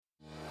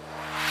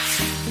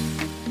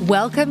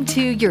Welcome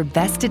to Your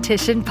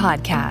Besthetician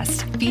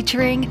podcast,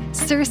 featuring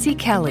Searcy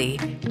Kelly,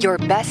 your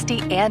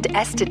bestie and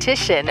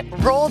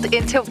esthetician rolled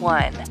into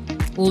one.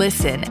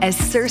 Listen as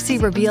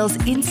Searcy reveals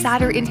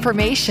insider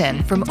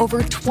information from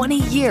over 20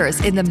 years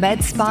in the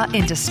med spa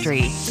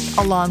industry,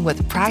 along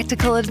with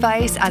practical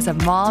advice as a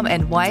mom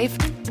and wife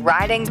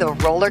riding the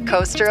roller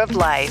coaster of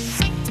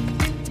life.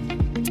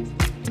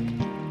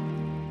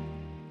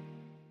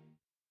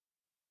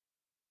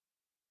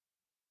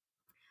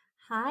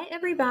 Hi,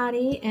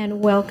 everybody,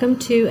 and welcome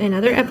to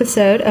another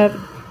episode of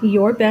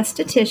Your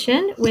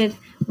Besthetician with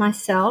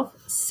myself,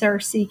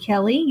 Searcy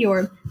Kelly,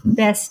 your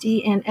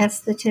bestie and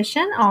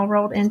esthetician, all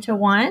rolled into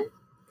one.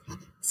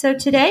 So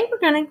today we're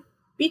going to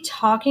be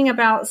talking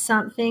about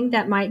something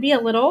that might be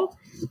a little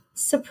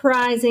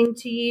surprising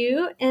to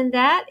you, and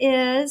that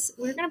is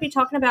we're going to be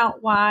talking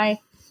about why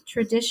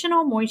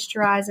traditional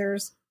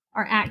moisturizers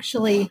are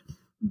actually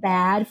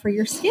bad for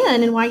your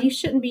skin and why you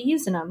shouldn't be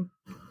using them.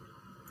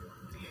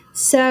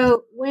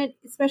 So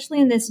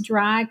especially in this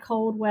dry,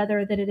 cold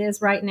weather that it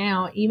is right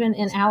now, even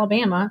in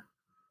Alabama,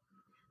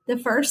 the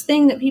first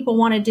thing that people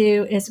want to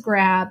do is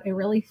grab a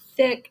really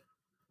thick,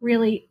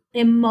 really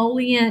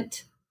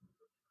emollient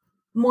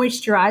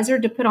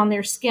moisturizer to put on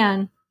their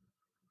skin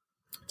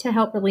to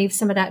help relieve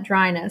some of that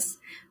dryness.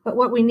 But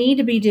what we need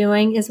to be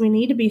doing is we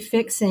need to be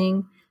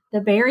fixing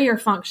the barrier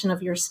function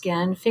of your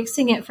skin,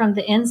 fixing it from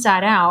the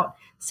inside out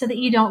so that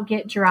you don't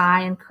get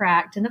dry and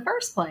cracked in the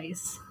first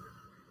place.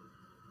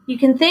 You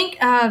can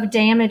think of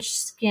damaged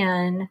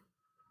skin,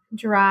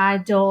 dry,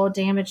 dull,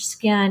 damaged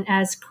skin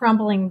as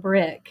crumbling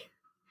brick.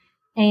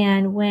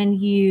 And when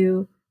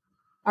you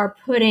are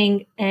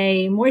putting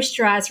a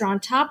moisturizer on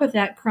top of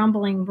that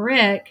crumbling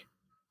brick,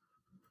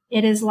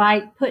 it is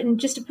like putting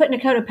a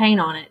coat of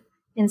paint on it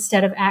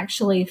instead of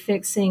actually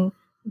fixing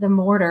the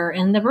mortar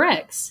and the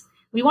bricks.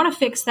 We want to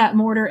fix that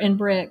mortar and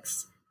brick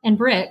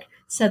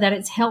so that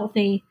it's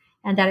healthy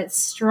and that it's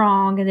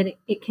strong and that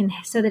it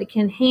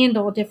can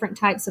handle different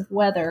types of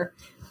weather,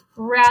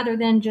 rather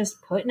than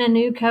just putting a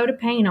new coat of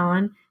paint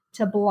on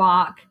to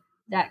block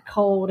that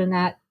cold and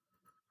that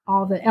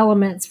all the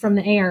elements from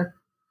the air.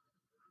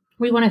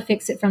 We want to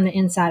fix it from the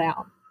inside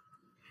out.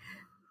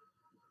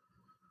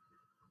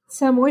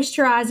 So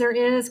moisturizer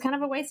is kind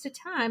of a waste of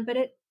time, but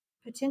it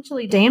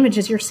potentially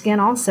damages your skin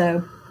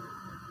also.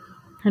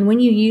 And when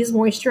you use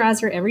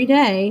moisturizer every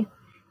day,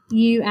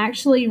 you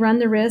actually run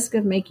the risk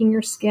of making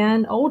your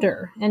skin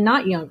older and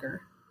not younger.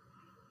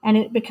 And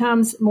it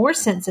becomes more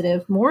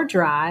sensitive, more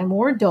dry,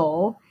 more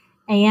dull,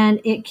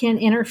 and it can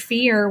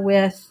interfere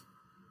with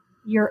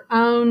your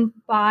own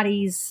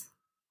body's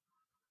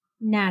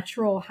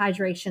natural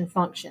hydration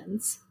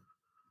functions.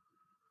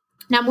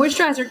 Now,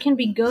 moisturizer can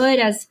be good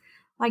as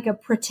like a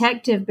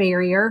protective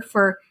barrier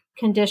for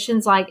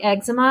conditions like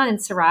eczema and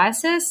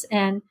psoriasis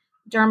and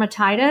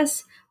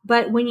dermatitis,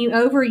 but when you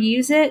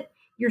overuse it,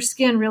 your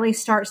skin really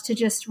starts to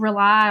just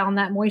rely on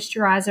that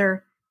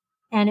moisturizer,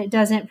 and it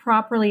doesn't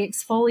properly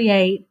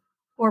exfoliate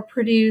or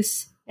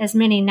produce as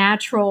many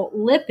natural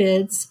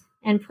lipids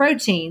and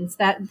proteins,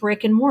 that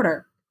brick and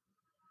mortar.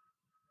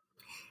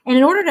 And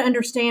in order to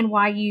understand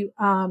why you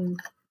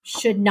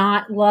should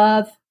not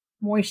love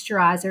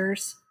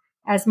moisturizers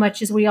as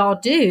much as we all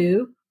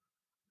do,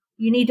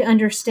 you need to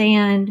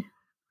understand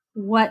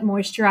what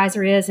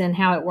moisturizer is and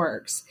how it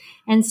works.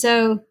 And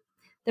so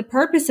the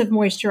purpose of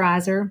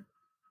moisturizer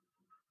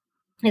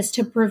is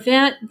to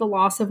prevent the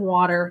loss of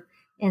water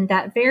in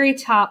that very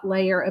top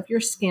layer of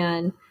your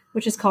skin,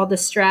 which is called the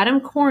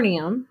stratum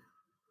corneum.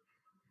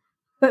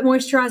 But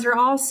moisturizer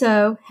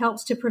also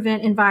helps to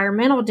prevent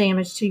environmental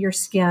damage to your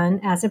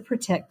skin as a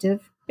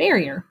protective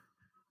barrier.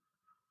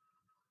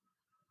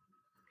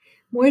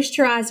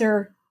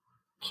 Moisturizer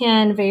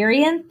can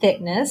vary in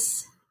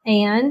thickness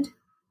and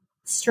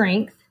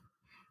strength,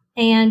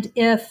 and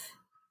if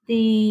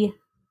the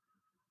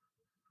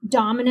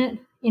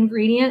dominant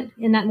ingredient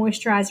in that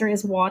moisturizer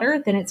is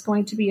water, then it's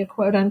going to be a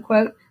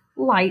quote-unquote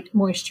light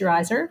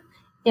moisturizer.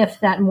 If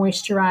that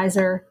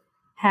moisturizer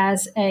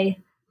has a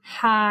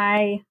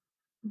high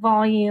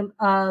volume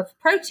of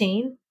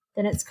protein,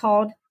 then it's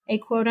called a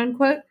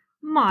quote-unquote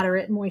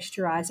moderate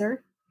moisturizer.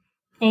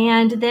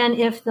 And then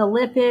if the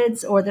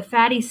lipids or the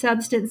fatty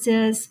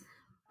substances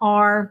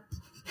are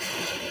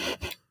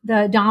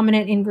the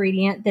dominant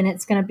ingredient, then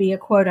it's going to be a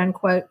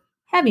quote-unquote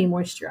heavy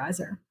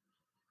moisturizer.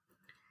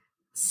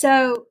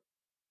 So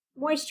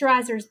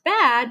moisturizer is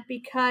bad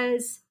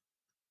because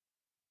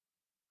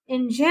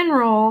in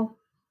general,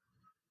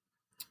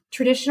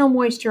 traditional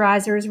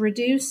moisturizers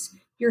reduce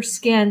your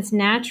skin's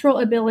natural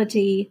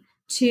ability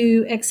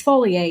to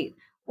exfoliate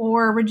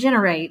or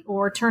regenerate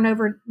or turn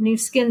over new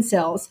skin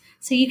cells.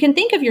 So you can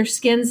think of your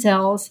skin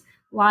cells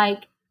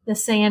like the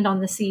sand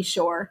on the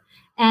seashore.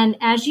 And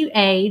as you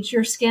age,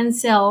 your skin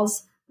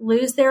cells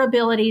lose their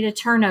ability to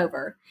turn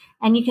over.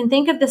 And you can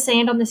think of the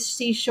sand on the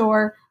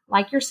seashore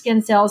like your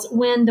skin cells.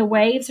 When the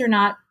waves are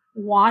not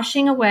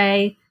washing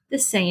away the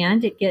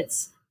sand, it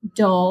gets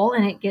dull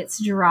and it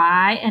gets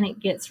dry and it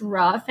gets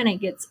rough and it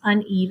gets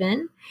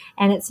uneven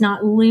and it's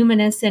not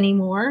luminous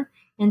anymore.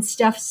 and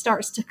stuff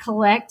starts to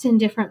collect in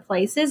different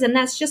places. And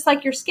that's just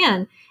like your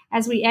skin.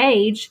 As we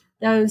age,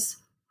 those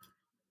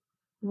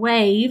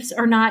waves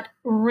are not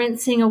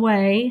rinsing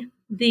away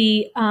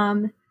the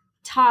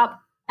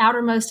top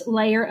outermost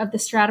layer of the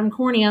stratum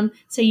corneum.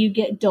 So you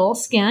get dull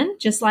skin,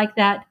 just like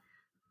that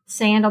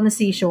sand on the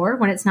seashore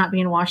when it's not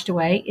being washed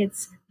away.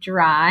 It's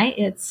dry,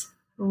 it's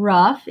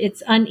rough,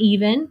 it's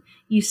uneven.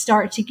 You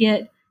start to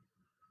get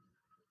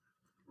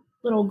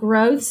little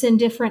growths in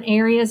different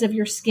areas of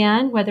your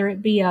skin, whether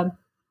it be a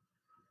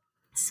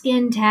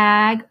skin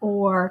tag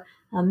or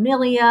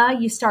amelia.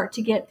 You start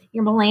to get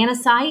your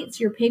melanocytes,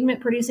 your pigment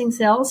producing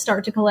cells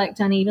start to collect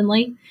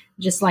unevenly,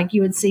 just like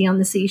you would see on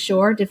the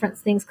seashore, different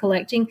things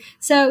collecting.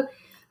 So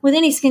with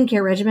any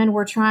skincare regimen,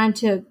 we're trying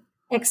to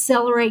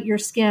accelerate your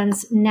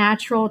skin's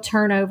natural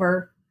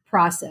turnover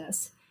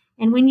process.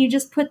 And when you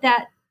just put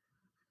that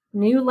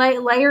new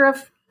layer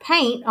of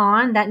paint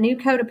on, that new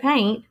coat of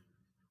paint,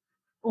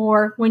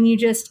 or when you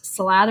just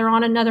slather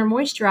on another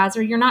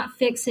moisturizer, you're not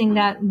fixing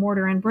that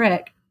mortar and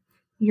brick.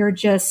 You're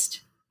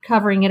just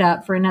covering it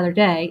up for another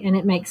day, and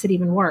it makes it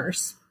even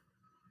worse.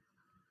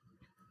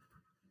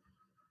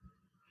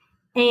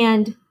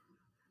 And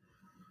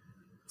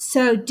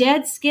so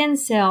dead skin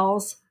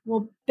cells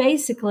will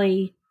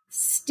basically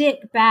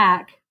stick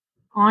back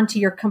onto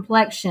your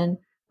complexion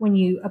when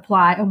you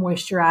apply a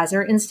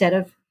moisturizer instead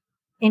of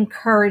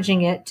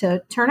encouraging it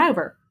to turn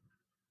over.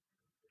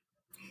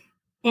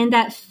 And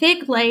that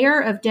thick layer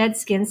of dead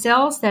skin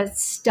cells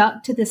that's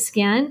stuck to the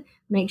skin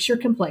makes your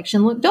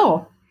complexion look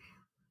dull.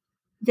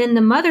 Then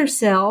the mother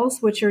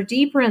cells, which are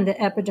deeper in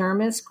the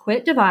epidermis,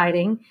 quit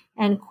dividing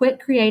and quit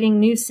creating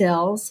new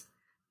cells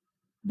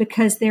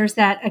because there's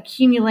that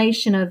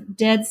accumulation of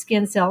dead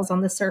skin cells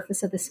on the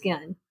surface of the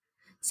skin.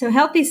 So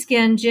healthy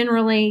skin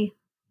generally,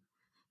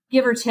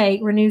 give or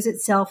take, renews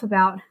itself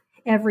about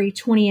every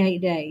 28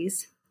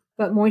 days.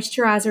 But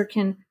moisturizer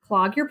can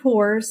clog your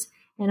pores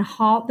and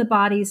halt the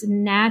body's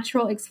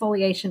natural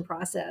exfoliation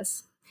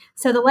process.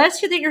 So the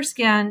less that your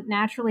skin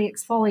naturally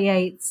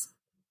exfoliates,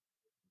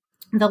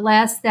 the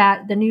less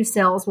that the new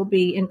cells will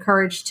be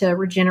encouraged to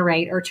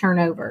regenerate or turn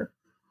over.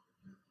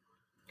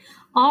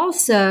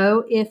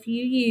 Also, if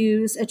you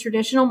use a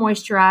traditional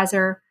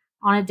moisturizer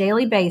on a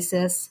daily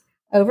basis,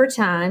 over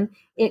time,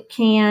 it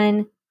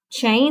can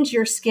change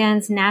your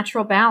skin's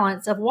natural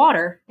balance of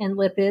water and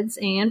lipids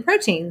and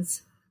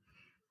proteins.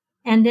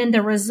 And then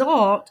the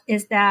result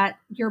is that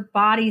your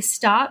body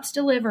stops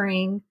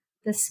delivering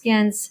the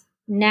skin's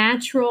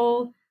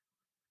natural,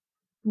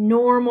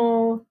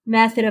 normal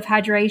method of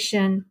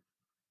hydration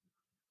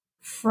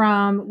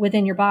from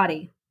within your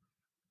body.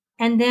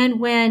 And then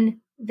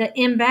when the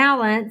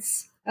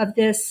imbalance of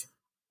these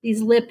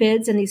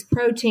lipids and these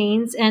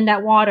proteins and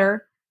that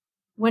water,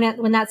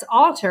 when that's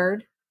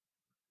altered,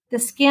 the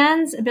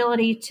skin's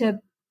ability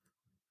to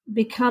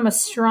become a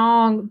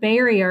strong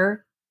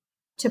barrier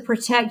to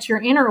protect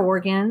your inner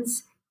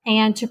organs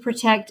and to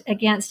protect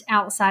against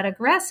outside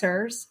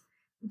aggressors,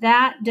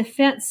 that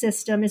defense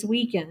system is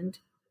weakened.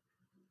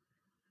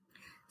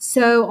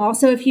 So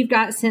also, if you've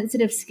got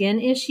sensitive skin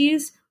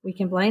issues, we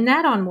can blame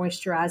that on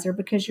moisturizer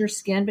because your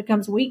skin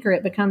becomes weaker.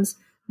 It becomes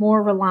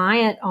more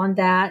reliant on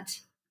that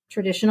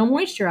traditional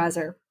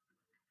moisturizer.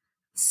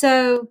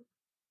 So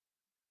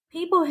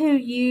people who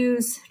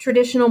use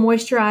traditional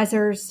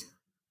moisturizers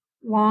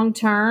long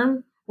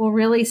term will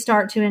really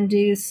start to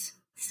induce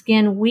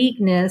skin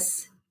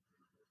weakness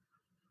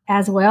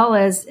as well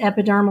as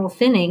epidermal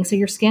thinning. So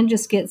your skin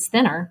just gets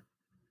thinner.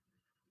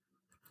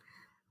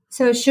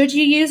 So should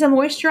you use a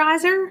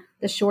moisturizer?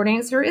 The short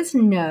answer is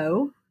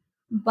no.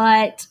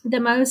 But the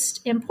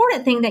most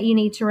important thing that you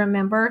need to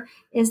remember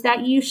is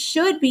that you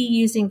should be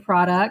using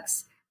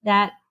products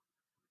that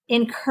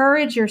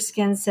encourage your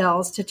skin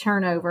cells to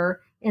turn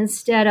over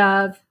instead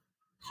of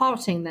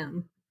halting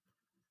them.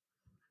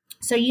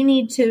 So you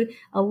need to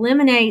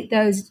eliminate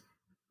those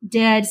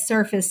dead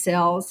surface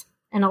cells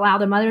and allow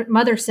the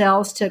mother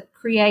cells to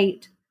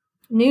create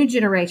new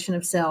generation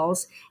of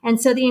cells. And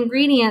so the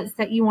ingredients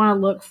that you want to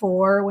look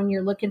for when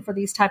you're looking for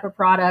these type of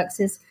products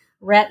is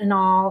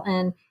retinol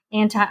and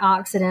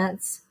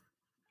antioxidants,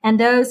 and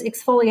those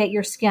exfoliate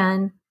your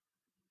skin,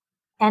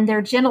 and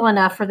they're gentle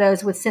enough for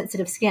those with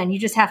sensitive skin. You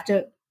just have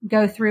to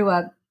go through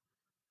a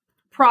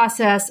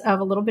process of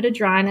a little bit of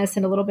dryness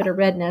and a little bit of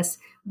redness,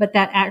 but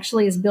that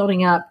actually is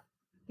building up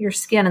your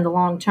skin in the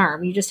long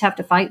term. You just have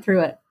to fight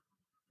through it.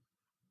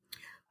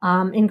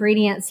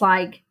 Ingredients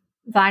like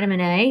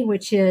vitamin A,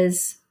 which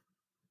is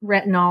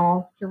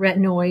retinol, your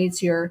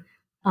retinoids, your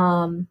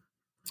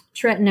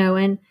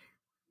tretinoin.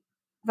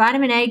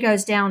 Vitamin A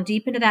goes down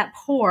deep into that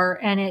pore,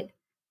 and it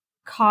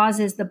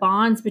causes the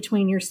bonds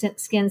between your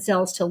skin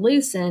cells to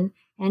loosen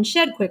and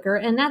shed quicker.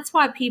 And that's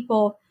why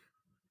people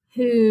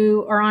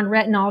who are on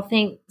retinol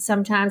think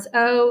sometimes,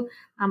 oh,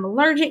 I'm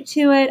allergic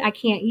to it. I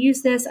can't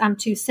use this. I'm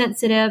too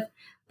sensitive.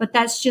 But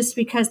that's just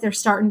because they're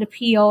starting to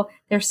peel.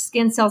 Their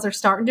skin cells are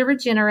starting to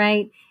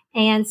regenerate.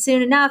 And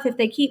soon enough, if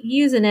they keep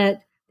using it,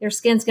 their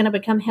skin's going to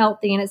become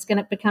healthy and it's going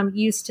to become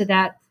used to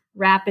that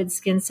rapid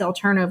skin cell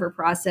turnover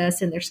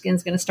process, and their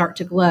skin's going to start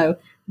to glow,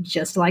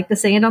 just like the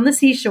sand on the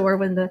seashore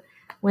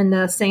when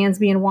the sand's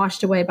being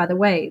washed away by the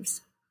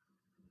waves.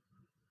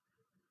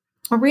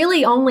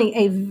 Really, only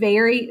a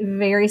very,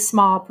 very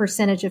small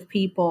percentage of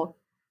people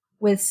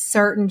with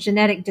certain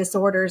genetic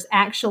disorders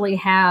actually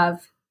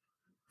have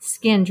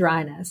skin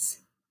dryness.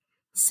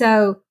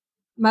 So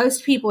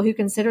most people who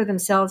consider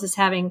themselves as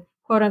having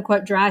quote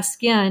unquote dry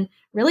skin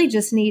really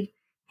just need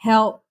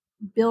help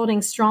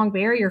building strong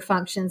barrier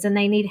functions, and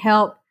they need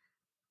help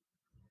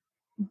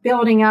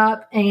building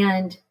up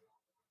and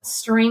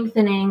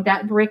strengthening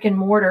that brick and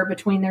mortar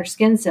between their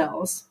skin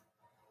cells.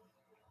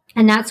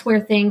 And that's where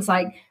things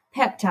like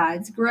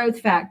peptides,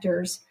 growth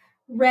factors,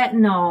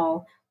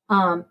 retinol,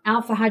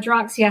 alpha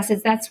hydroxy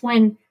acids, that's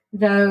when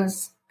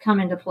those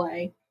come into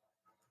play.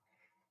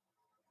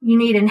 You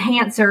need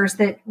enhancers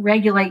that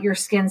regulate your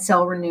skin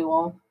cell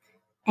renewal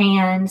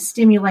and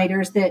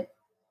stimulators that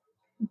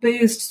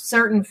boost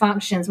certain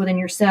functions within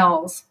your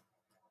cells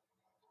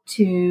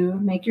to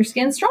make your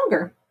skin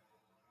stronger.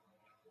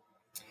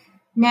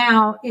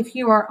 Now, if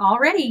you are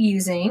already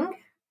using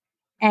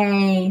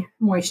a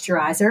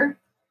moisturizer,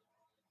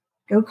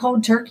 go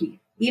cold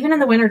turkey, even in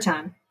the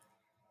wintertime.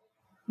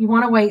 You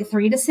want to wait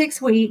 3 to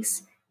 6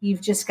 weeks.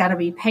 You've just got to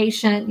be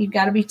patient. You've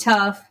got to be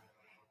tough.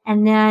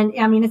 And then,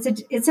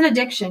 it's an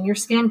addiction. Your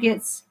skin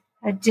gets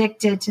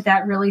addicted to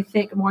that really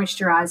thick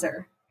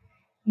moisturizer.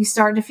 You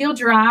start to feel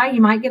dry. You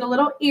might get a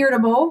little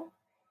irritable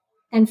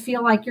and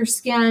feel like your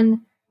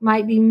skin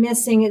might be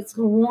missing its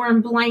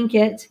warm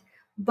blanket.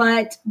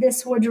 But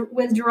this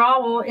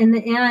withdrawal in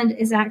the end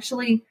is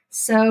actually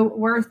so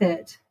worth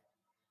it.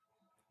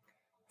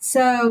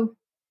 So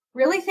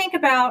really think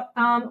about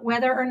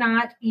whether or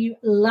not you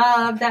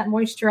love that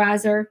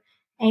moisturizer,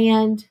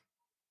 and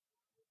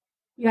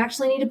you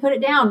actually need to put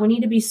it down. We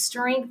need to be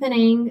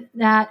strengthening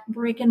that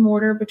brick and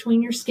mortar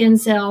between your skin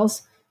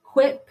cells.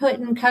 Quit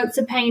putting coats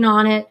of paint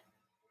on it.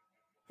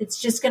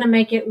 It's just going to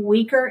make it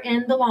weaker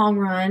in the long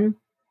run.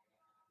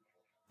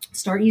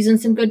 Start using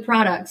some good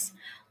products.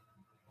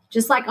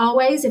 Just like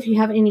always, if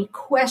you have any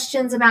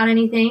questions about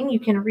anything, you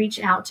can reach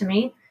out to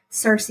me,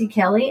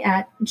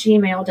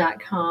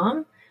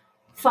 searcykelly@gmail.com.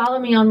 Follow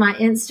me on my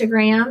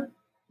Instagram,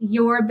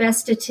 Your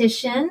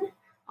Bestitition.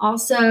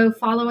 Also,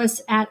 follow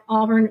us at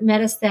Auburn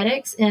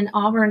Metaesthetics in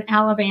Auburn,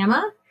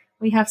 Alabama.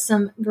 We have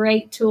some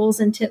great tools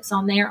and tips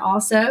on there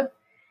also.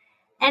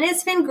 And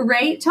it's been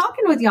great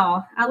talking with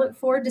y'all. I look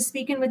forward to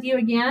speaking with you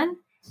again.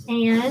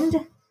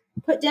 And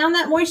put down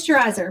that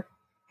moisturizer.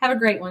 Have a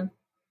great one.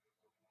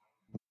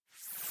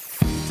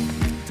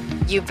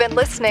 You've been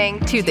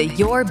listening to the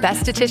Your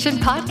Bestitition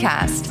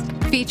podcast,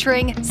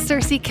 featuring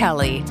Searcy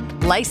Kelly,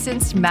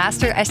 licensed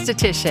master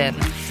esthetician.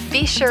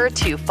 Be sure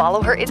to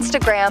follow her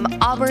Instagram,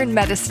 Auburn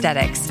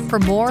Metaesthetics, for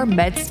more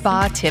med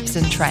spa tips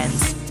and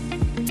trends.